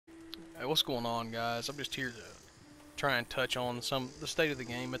Hey, what's going on, guys? I'm just here to try and touch on the state of the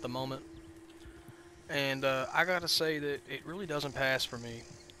game at the moment, and I gotta say that it really doesn't pass for me.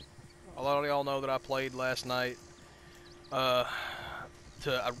 A lot of y'all know that I played last night uh,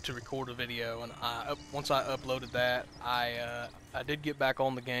 to record a video, and once I uploaded that, I did get back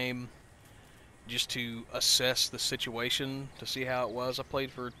on the game just to assess the situation to see how it was. I played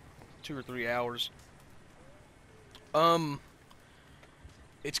for 2 or 3 hours. Um,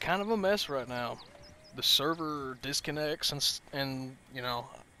 it's kind of a mess right now. The server disconnects, and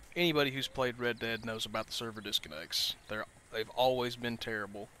anybody who's played Red Dead knows about the server disconnects. They've always been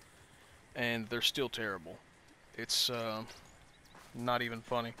terrible, and they're still terrible. It's not even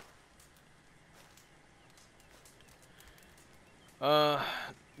funny. Uh,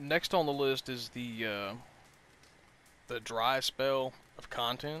 Next on the list is the dry spell of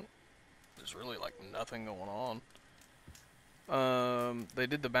content. There's really like nothing going on. They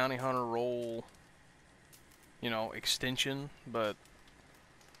did the bounty hunter role, extension, but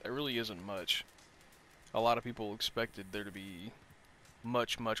there really isn't much. A lot of people expected there to be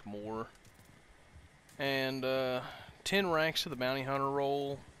much, much more. And 10 ranks to the bounty hunter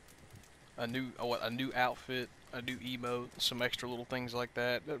role, a new outfit, a new emote, some extra little things like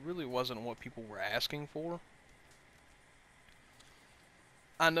that. That really wasn't what people were asking for.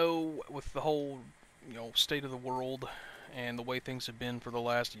 I know with the whole, state of the world and the way things have been for the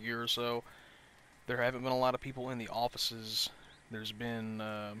last year or so, there haven't been a lot of people in the offices. There's been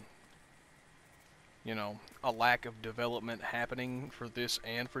a lack of development happening for this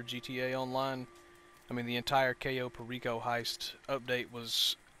and for GTA Online. I mean, the entire KO Perico heist update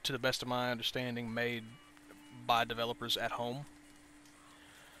was, to the best of my understanding, made by developers at home.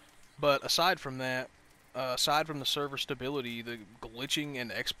 But aside from that, aside from the server stability, the glitching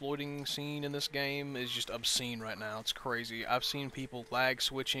and exploiting scene in this game is just obscene right now. It's crazy. I've seen people lag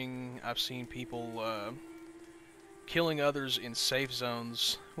switching. I've seen people killing others in safe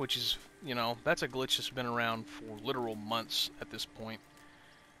zones, which is, that's a glitch that's been around for literal months at this point.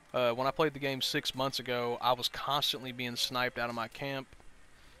 When I played the game 6 months ago, I was constantly being sniped out of my camp.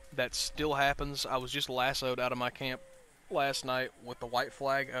 That still happens. I was just lassoed out of my camp last night with the white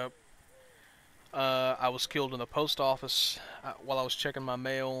flag up. I was killed in the post office while I was checking my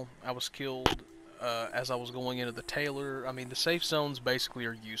mail. I was killed as I was going into the tailor. I mean, the safe zones basically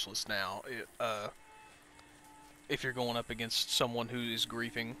are useless now if you're going up against someone who is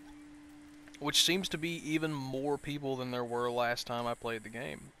griefing, which seems to be even more people than there were last time I played the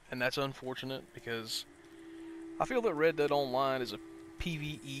game. And that's unfortunate because I feel that Red Dead Online is a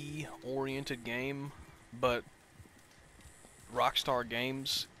PvE-oriented game, but Rockstar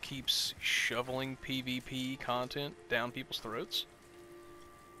Games keeps shoveling PvP content down people's throats.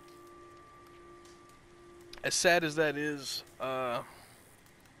 As sad as that is,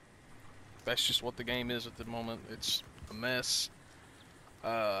 that's just what the game is at the moment. It's a mess.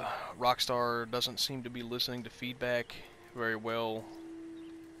 Rockstar doesn't seem to be listening to feedback very well.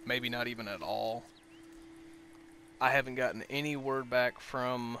 Maybe not even at all. I haven't gotten any word back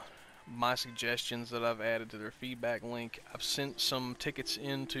from my suggestions that I've added to their feedback link. I've sent some tickets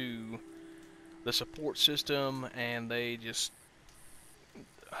into the support system, and they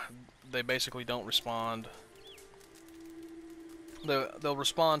basically don't respond. They'll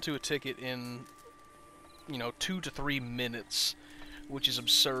respond to a ticket in 2 to 3 minutes, which is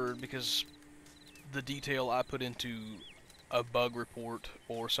absurd because the detail I put into a bug report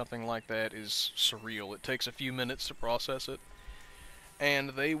or something like that is surreal. It takes a few minutes to process it,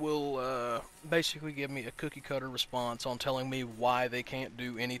 and they will basically give me a cookie cutter response on telling me why they can't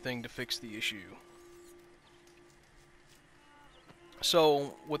do anything to fix the issue.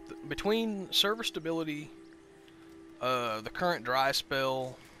 So between server stability, the current dry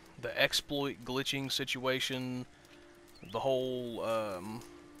spell, the exploit glitching situation, the whole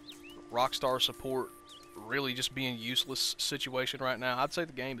Rockstar support really just being useless situation right now, I'd say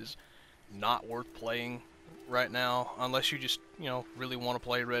the game is not worth playing right now unless you just, really want to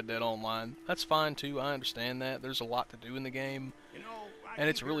play Red Dead Online. That's fine too, I understand that. There's a lot to do in the game, and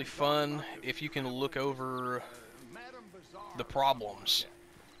it's really fun if you can look over the problems,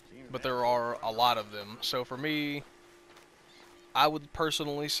 but there are a lot of them. So for me, I would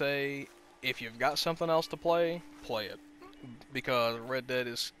personally say if you've got something else to play, play it, because Red Dead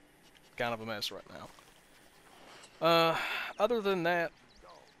is kind of a mess right now. Other than that,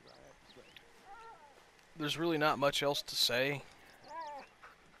 there's really not much else to say.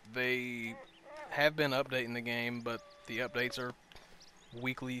 They have been updating the game, but the updates are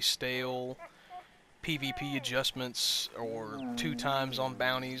weekly stale PvP adjustments, or 2 times on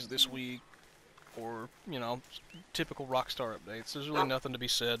bounties this week, or, typical Rockstar updates. There's really nothing to be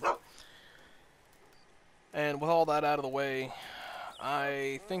said. And with all that out of the way,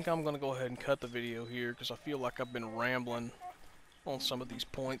 I think I'm going to go ahead and cut the video here because I feel like I've been rambling on some of these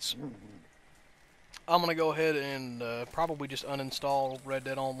points. I'm going to go ahead and probably just uninstall Red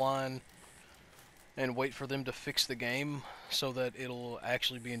Dead Online and wait for them to fix the game so that it'll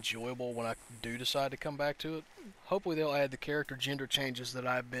actually be enjoyable when I do decide to come back to it. Hopefully they'll add the character gender changes that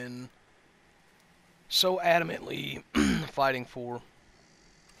I've been so adamantly fighting for,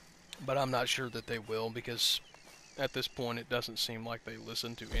 but I'm not sure that they will because at this point it doesn't seem like they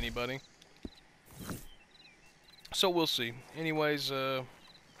listen to anybody. So we'll see. Anyways, this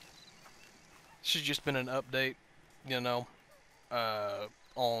has just been an update, you know,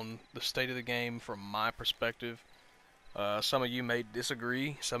 on the state of the game from my perspective. Some of you may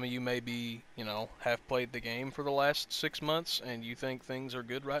disagree. Some of you may be, you know, have played the game for the last 6 months and you think things are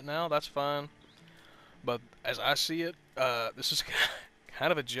good right now. That's fine. But as I see it, this is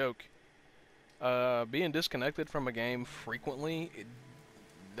kind of a joke. Being disconnected from a game frequently,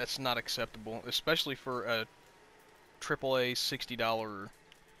 that's not acceptable, especially for a AAA $60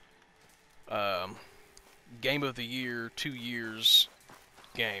 game of the year, 2 years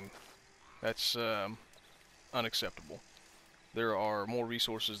game. That's unacceptable. There are more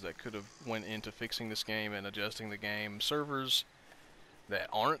resources that could have went into fixing this game and adjusting the game servers that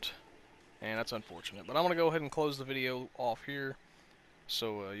aren't, and that's unfortunate. But I'm going to go ahead and close the video off here,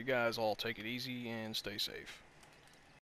 so you guys all take it easy and stay safe.